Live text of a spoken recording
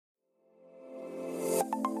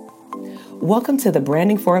Welcome to the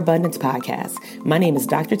Branding for Abundance podcast. My name is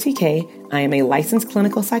Dr. TK. I am a licensed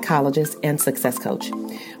clinical psychologist and success coach.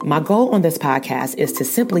 My goal on this podcast is to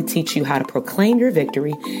simply teach you how to proclaim your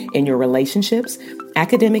victory in your relationships,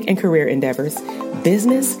 academic and career endeavors,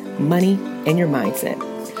 business, money, and your mindset.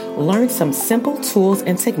 Learn some simple tools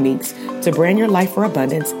and techniques to brand your life for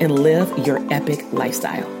abundance and live your epic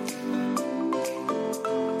lifestyle.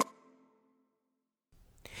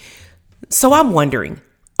 So I'm wondering,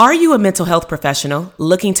 are you a mental health professional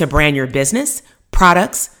looking to brand your business,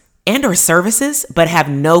 products, and or services, but have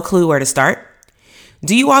no clue where to start?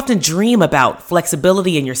 Do you often dream about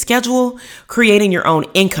flexibility in your schedule, creating your own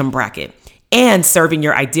income bracket, and serving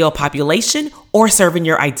your ideal population or serving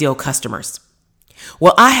your ideal customers?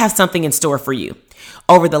 Well, I have something in store for you.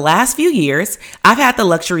 Over the last few years, I've had the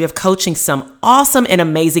luxury of coaching some awesome and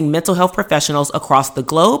amazing mental health professionals across the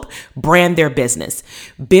globe brand their business,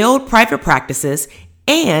 build private practices,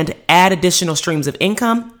 and add additional streams of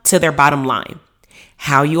income to their bottom line.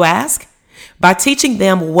 How, you ask? By teaching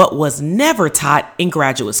them what was never taught in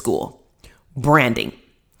graduate school: branding.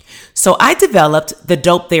 So I developed the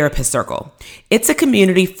Dope Therapist Circle. It's a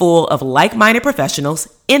community full of like-minded professionals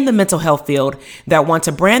in the mental health field that want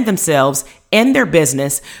to brand themselves and their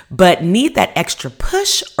business, but need that extra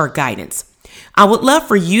push or guidance. I would love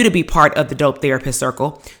for you to be part of the Dope Therapist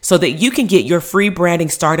Circle so that you can get your free branding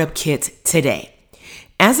startup kit today.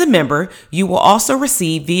 As a member, you will also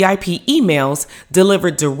receive VIP emails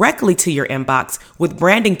delivered directly to your inbox with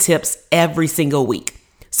branding tips every single week.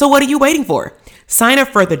 So what are you waiting for? Sign up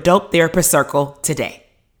for the Dope Therapist Circle today.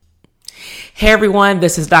 Hey everyone,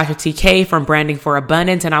 this is Dr. TK from Branding for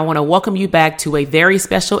Abundance, and I want to welcome you back to a very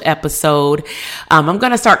special episode. I'm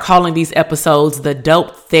going to start calling these episodes the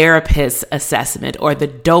Dope Therapist Assessment or the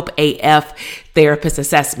Dope AF Therapist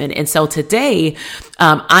Assessment. And so today,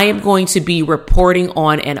 I am going to be reporting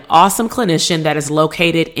on an awesome clinician that is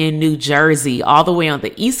located in New Jersey, all the way on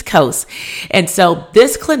the East Coast. And so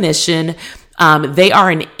this clinician, they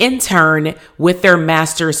are an intern with their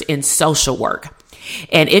master's in social work.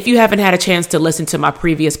 And if you haven't had a chance to listen to my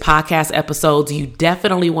previous podcast episodes, you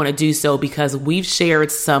definitely want to do so because we've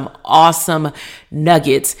shared some awesome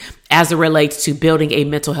nuggets as it relates to building a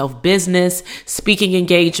mental health business, speaking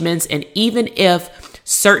engagements, and even if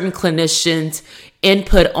certain clinicians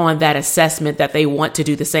input on that assessment that they want to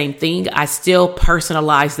do the same thing, I still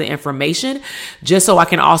personalize the information just so I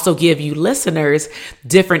can also give you listeners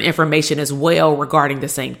different information as well regarding the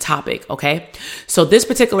same topic. Okay. So this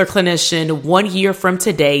particular clinician, 1 year from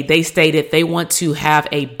today, they stated they want to have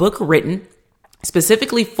a book written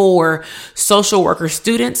specifically for social worker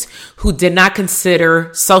students who did not consider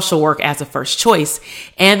social work as a first choice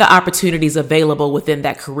and the opportunities available within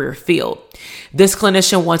that career field. This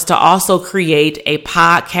clinician wants to also create a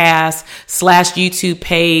podcast / YouTube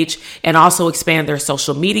page and also expand their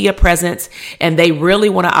social media presence. And they really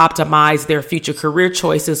want to optimize their future career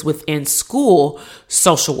choices within school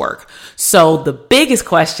social work. So the biggest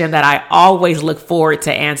question that I always look forward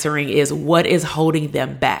to answering is, what is holding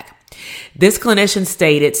them back? This clinician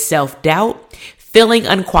stated self-doubt, feeling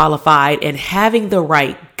unqualified, and having the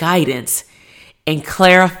right guidance and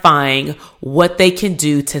clarifying what they can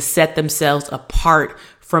do to set themselves apart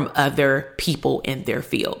from other people in their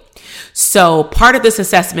field. So part of this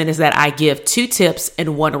assessment is that I give 2 tips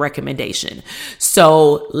and 1 recommendation.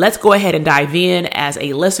 So let's go ahead and dive in. As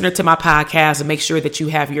a listener to my podcast, and make sure that you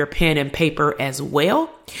have your pen and paper as well.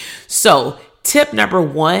 So tip number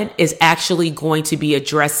 1 is actually going to be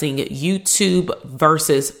addressing YouTube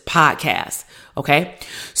versus podcast. Okay.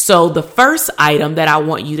 So the first item that I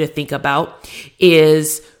want you to think about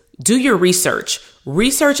is do your research.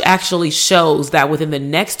 Research actually shows that within the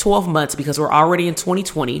next 12 months, because we're already in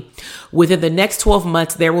 2020, within the next 12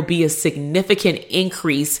 months, there will be a significant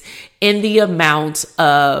increase in the amount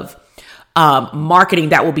of marketing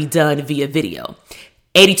that will be done via video.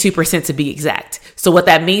 82% to be exact. So what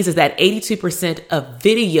that means is that 82% of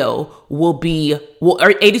video will be, or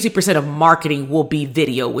 82% of marketing will be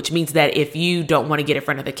video, which means that if you don't want to get in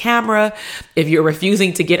front of the camera, if you're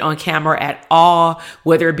refusing to get on camera at all,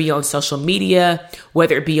 whether it be on social media,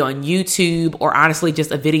 whether it be on YouTube, or honestly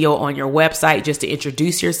just a video on your website just to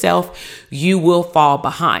introduce yourself, you will fall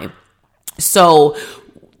behind. So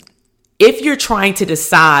if you're trying to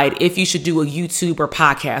decide if you should do a YouTube or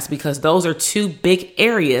podcast, because those are 2 big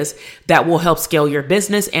areas that will help scale your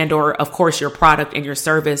business and or of course your product and your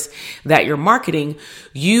service that you're marketing,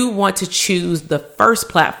 you want to choose the first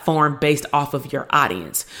platform based off of your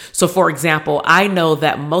audience. So for example, I know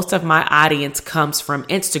that most of my audience comes from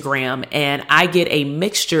Instagram, and I get a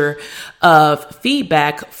mixture of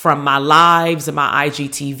feedback from my lives and my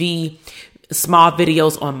IGTV small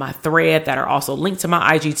videos on my thread that are also linked to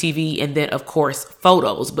my IGTV, and then of course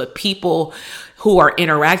photos. But people who are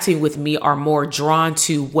interacting with me are more drawn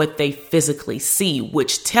to what they physically see,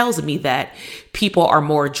 which tells me that people are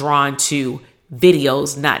more drawn to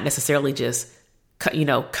videos, not necessarily just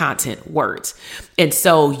content, words. And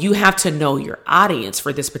so you have to know your audience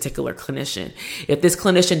for this particular clinician. If this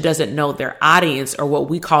clinician doesn't know their audience, or what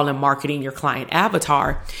we call in marketing your client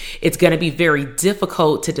avatar, it's going to be very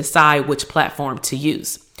difficult to decide which platform to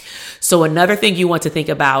use. So another thing you want to think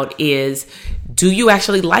about is, do you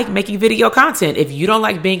actually like making video content? If you don't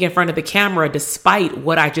like being in front of the camera, despite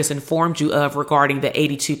what I just informed you of regarding the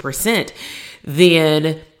 82%,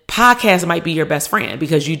 then podcast might be your best friend,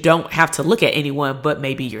 because you don't have to look at anyone but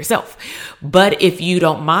maybe yourself. But if you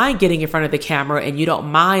don't mind getting in front of the camera, and you don't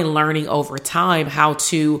mind learning over time how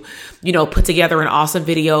to, put together an awesome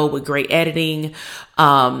video with great editing,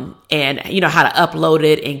 and how to upload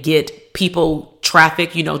it and get people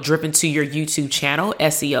traffic, driven to your YouTube channel,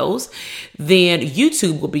 SEOs, then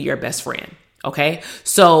YouTube will be your best friend. Okay.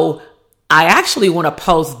 So I actually want to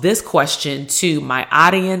pose this question to my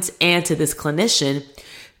audience and to this clinician.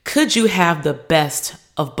 Could you have the best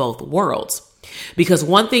of both worlds? Because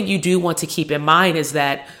one thing you do want to keep in mind is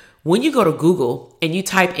that when you go to Google and you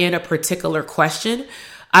type in a particular question,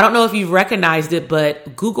 I don't know if you've recognized it,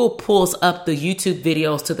 but Google pulls up the YouTube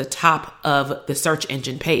videos to the top of the search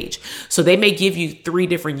engine page. So they may give you 3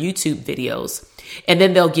 different YouTube videos, and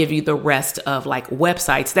then they'll give you the rest of like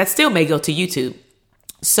websites that still may go to YouTube.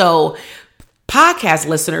 So podcast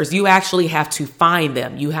listeners, you actually have to find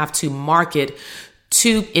them. You have to market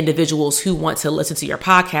to individuals who want to listen to your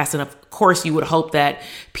podcast. And of course, you would hope that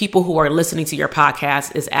people who are listening to your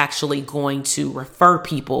podcast is actually going to refer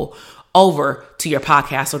people over to your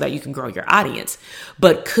podcast so that you can grow your audience.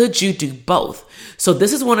 But could you do both? So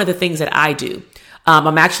this is one of the things that I do.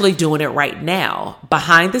 I'm actually doing it right now.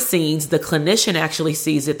 Behind the scenes, the clinician actually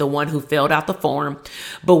sees it, the one who filled out the form.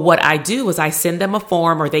 But what I do is I send them a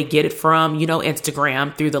form, or they get it from,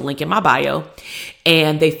 Instagram through the link in my bio,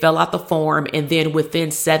 and they fill out the form. And then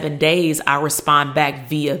within 7 days, I respond back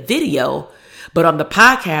via video. But on the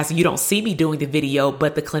podcast, you don't see me doing the video,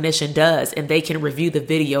 but the clinician does, and they can review the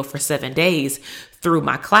video for 7 days through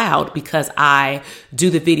my cloud, because I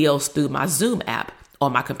do the videos through my Zoom app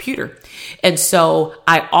on my computer. And so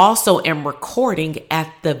I also am recording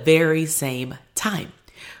at the very same time.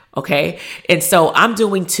 Okay. And so I'm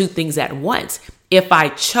doing 2 things at once. If I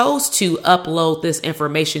chose to upload this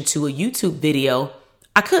information to a YouTube video,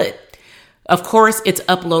 I could. Of course, it's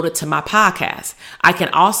uploaded to my podcast. I can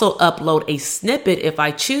also upload a snippet, if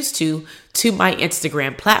I choose to my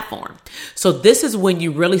Instagram platform. So this is when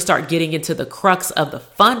you really start getting into the crux of the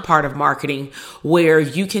fun part of marketing, where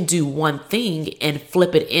you can do one thing and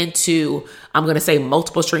flip it into, I'm going to say,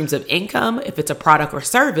 multiple streams of income if it's a product or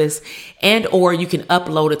service, or you can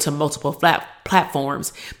upload it to multiple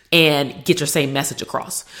platforms and get your same message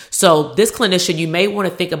across. So this clinician, you may want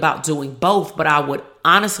to think about doing both, but I would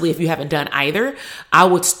honestly, if you haven't done either, I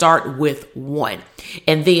would start with one.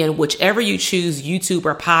 And then whichever you choose, YouTube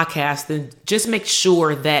or podcast, then just make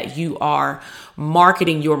sure that you are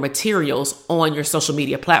marketing your materials on your social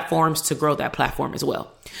media platforms to grow that platform as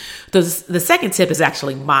well. The second tip is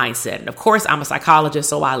actually mindset. And of course, I'm a psychologist,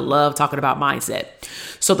 so I love talking about mindset.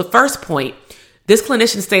 So the first point, this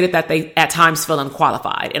clinician stated that they at times feel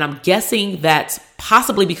unqualified. And I'm guessing that's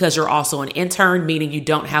possibly because you're also an intern, meaning you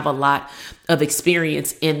don't have a lot of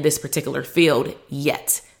experience in this particular field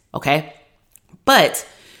yet. Okay. But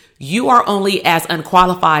you are only as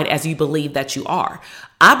unqualified as you believe that you are.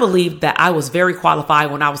 I believe that I was very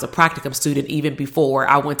qualified when I was a practicum student, even before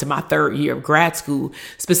I went to my 3rd year of grad school,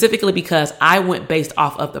 specifically because I went based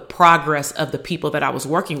off of the progress of the people that I was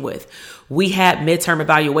working with. We had midterm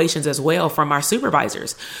evaluations as well from our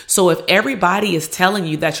supervisors. So if everybody is telling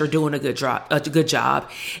you that you're doing a good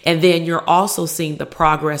job, and then you're also seeing the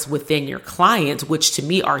progress within your clients, which to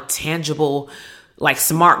me are tangible, like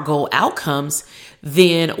SMART goal outcomes,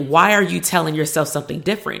 then why are you telling yourself something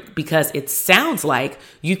different? Because it sounds like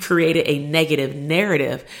you created a negative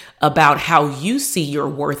narrative about how you see your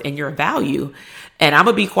worth and your value. And I'm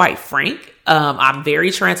going to be quite frank. I'm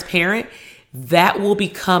very transparent. That will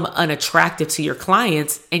become unattractive to your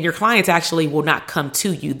clients, and your clients actually will not come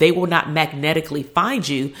to you. They will not magnetically find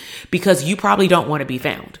you because you probably don't want to be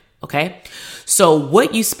found. Okay. So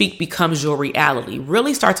what you speak becomes your reality.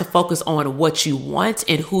 Really start to focus on what you want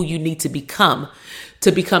and who you need to become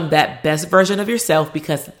that best version of yourself,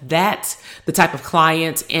 because that's the type of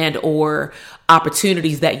clients and or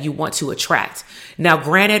opportunities that you want to attract. Now,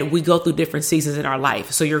 granted, we go through different seasons in our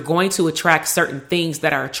life. So you're going to attract certain things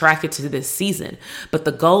that are attracted to this season. But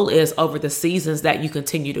the goal is over the seasons that you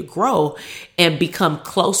continue to grow and become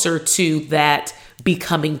closer to that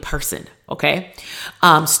becoming person. Okay.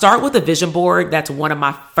 Start with a vision board. That's one of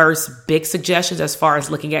my first big suggestions as far as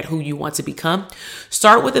looking at who you want to become.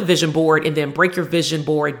 Start with a vision board and then break your vision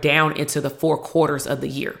board down into the 4 quarters of the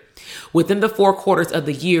year. Within the 4 quarters of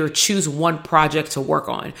the year, choose one project to work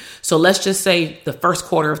on. So let's just say the first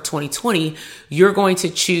quarter of 2020, you're going to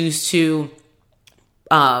choose to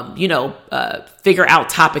figure out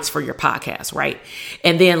topics for your podcast, right?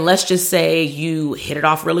 And then let's just say you hit it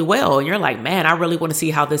off really well and you're like, man, I really want to see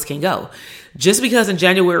how this can go. Just because in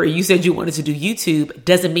January you said you wanted to do YouTube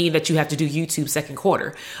doesn't mean that you have to do YouTube second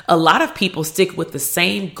quarter. A lot of people stick with the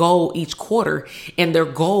same goal each quarter, and their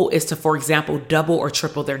goal is to, for example, double or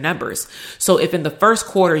triple their numbers. So if in the first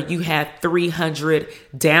quarter you had 300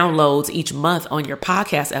 downloads each month on your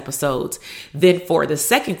podcast episodes, then for the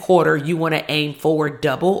second quarter, you want to aim for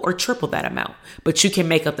double or triple that amount. But you can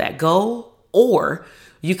make up that goal, or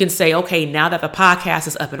you can say, okay, now that the podcast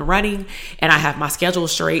is up and running and I have my schedule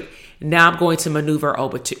straight, now I'm going to maneuver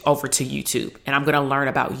over to YouTube and I'm going to learn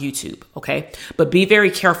about YouTube. Okay. But be very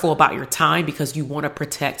careful about your time because you want to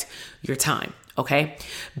protect your time. Okay.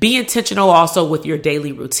 Be intentional also with your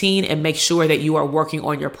daily routine and make sure that you are working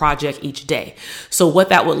on your project each day. So what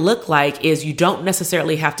that would look like is you don't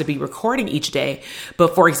necessarily have to be recording each day.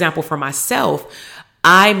 But for example, for myself,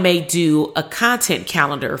 I may do a content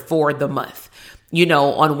calendar for the month,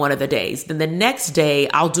 on one of the days. Then the next day,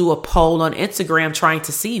 I'll do a poll on Instagram trying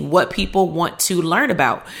to see what people want to learn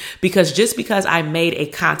about. Because just because I made a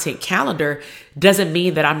content calendar doesn't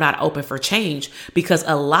mean that I'm not open for change, because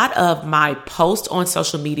a lot of my posts on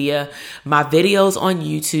social media, my videos on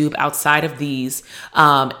YouTube outside of these,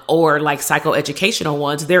 or like psychoeducational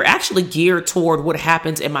ones, they're actually geared toward what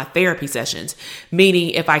happens in my therapy sessions. Meaning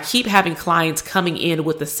if I keep having clients coming in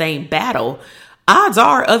with the same battle, odds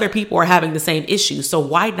are other people are having the same issues. So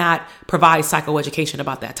why not provide psychoeducation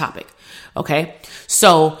about that topic? Okay.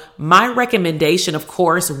 So my recommendation, of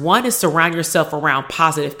course, one is surround yourself around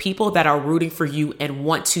positive people that are rooting for you and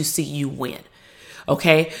want to see you win.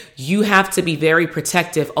 Okay. You have to be very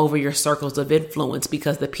protective over your circles of influence,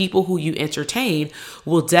 because the people who you entertain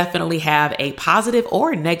will definitely have a positive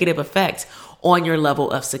or negative effect on your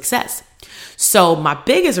level of success. So my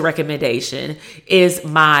biggest recommendation is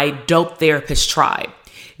my Dope Therapist Tribe.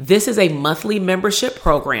 This is a monthly membership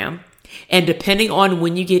program. And depending on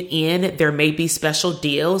when you get in, there may be special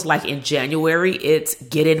deals. Like in January, it's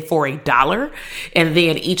get in for $1. And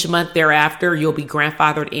then each month thereafter, you'll be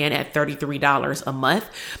grandfathered in at $33 a month.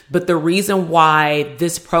 But the reason why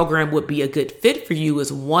this program would be a good fit for you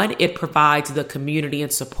is, one, it provides the community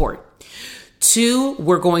and support. 2,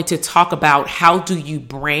 we're going to talk about how do you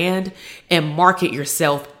brand and market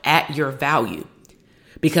yourself at your value.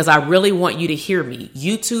 Because I really want you to hear me.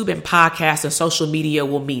 YouTube and podcasts and social media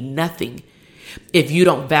will mean nothing if you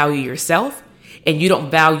don't value yourself and you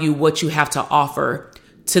don't value what you have to offer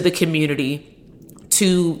to the community,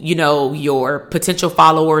 to, your potential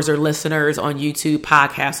followers or listeners on YouTube,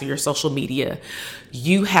 podcasts, or your social media.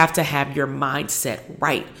 You have to have your mindset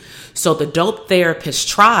right. So the Dope Therapist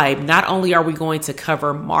Tribe, not only are we going to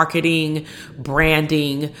cover marketing,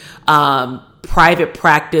 branding, private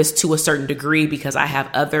practice to a certain degree, because I have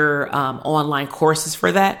other online courses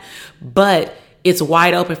for that, but it's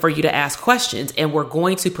wide open for you to ask questions, and we're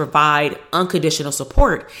going to provide unconditional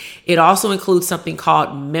support. It also includes something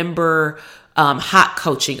called member hot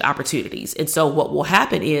coaching opportunities. And so what will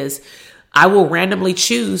happen is I will randomly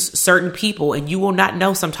choose certain people, and you will not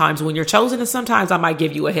know sometimes when you're chosen. And sometimes I might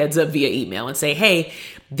give you a heads up via email and say, hey,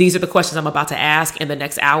 these are the questions I'm about to ask in the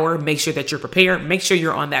next hour. Make sure that you're prepared. Make sure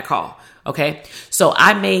you're on that call. Okay. So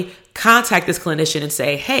I may contact this clinician and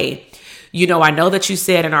say, hey, I know that you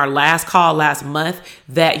said in our last call last month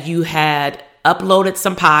that you had uploaded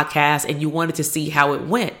some podcasts and you wanted to see how it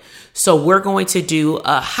went. So we're going to do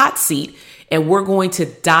a hot seat, and we're going to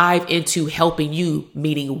dive into helping you,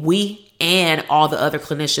 meaning we and all the other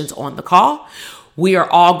clinicians on the call. We are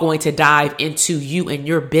all going to dive into you and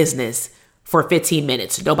your business for 15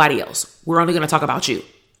 minutes. Nobody else. We're only going to talk about you.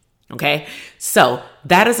 Okay. So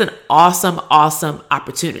that is an awesome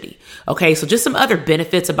opportunity. Okay. So just some other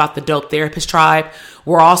benefits about the Dope Therapist Tribe.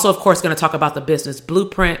 We're also, of course, going to talk about the business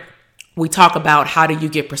blueprint. We talk about how do you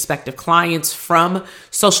get prospective clients from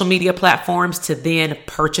social media platforms to then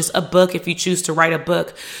purchase a book if you choose to write a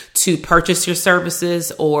book, to purchase your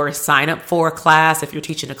services or sign up for a class if you're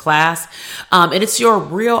teaching a class. And it's your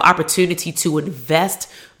real opportunity to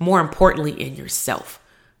invest, more importantly, in yourself.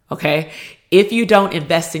 Okay? If you don't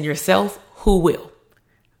invest in yourself, who will?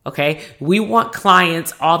 Okay? We want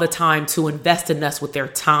clients all the time to invest in us with their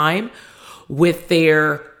time, with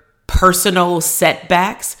their personal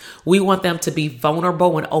setbacks. We want them to be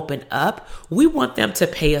vulnerable and open up. We want them to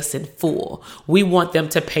pay us in full. We want them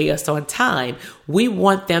to pay us on time. We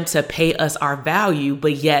want them to pay us our value.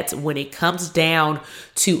 But yet when it comes down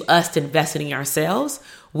to us investing in ourselves,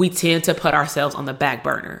 we tend to put ourselves on the back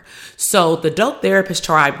burner. So the Dope Therapist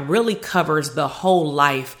Tribe really covers the whole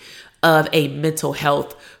life of a mental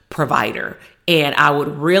health provider. And I would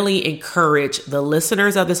really encourage the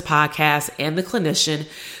listeners of this podcast and the clinician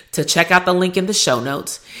to check out the link in the show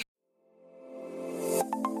notes.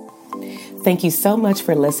 Thank you so much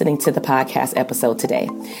for listening to the podcast episode today.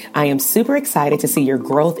 I am super excited to see your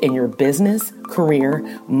growth in your business,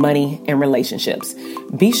 career, money, and relationships.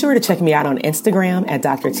 Be sure to check me out on Instagram at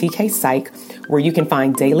Dr. TK Psych, where you can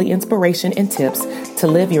find daily inspiration and tips to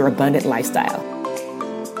live your abundant lifestyle.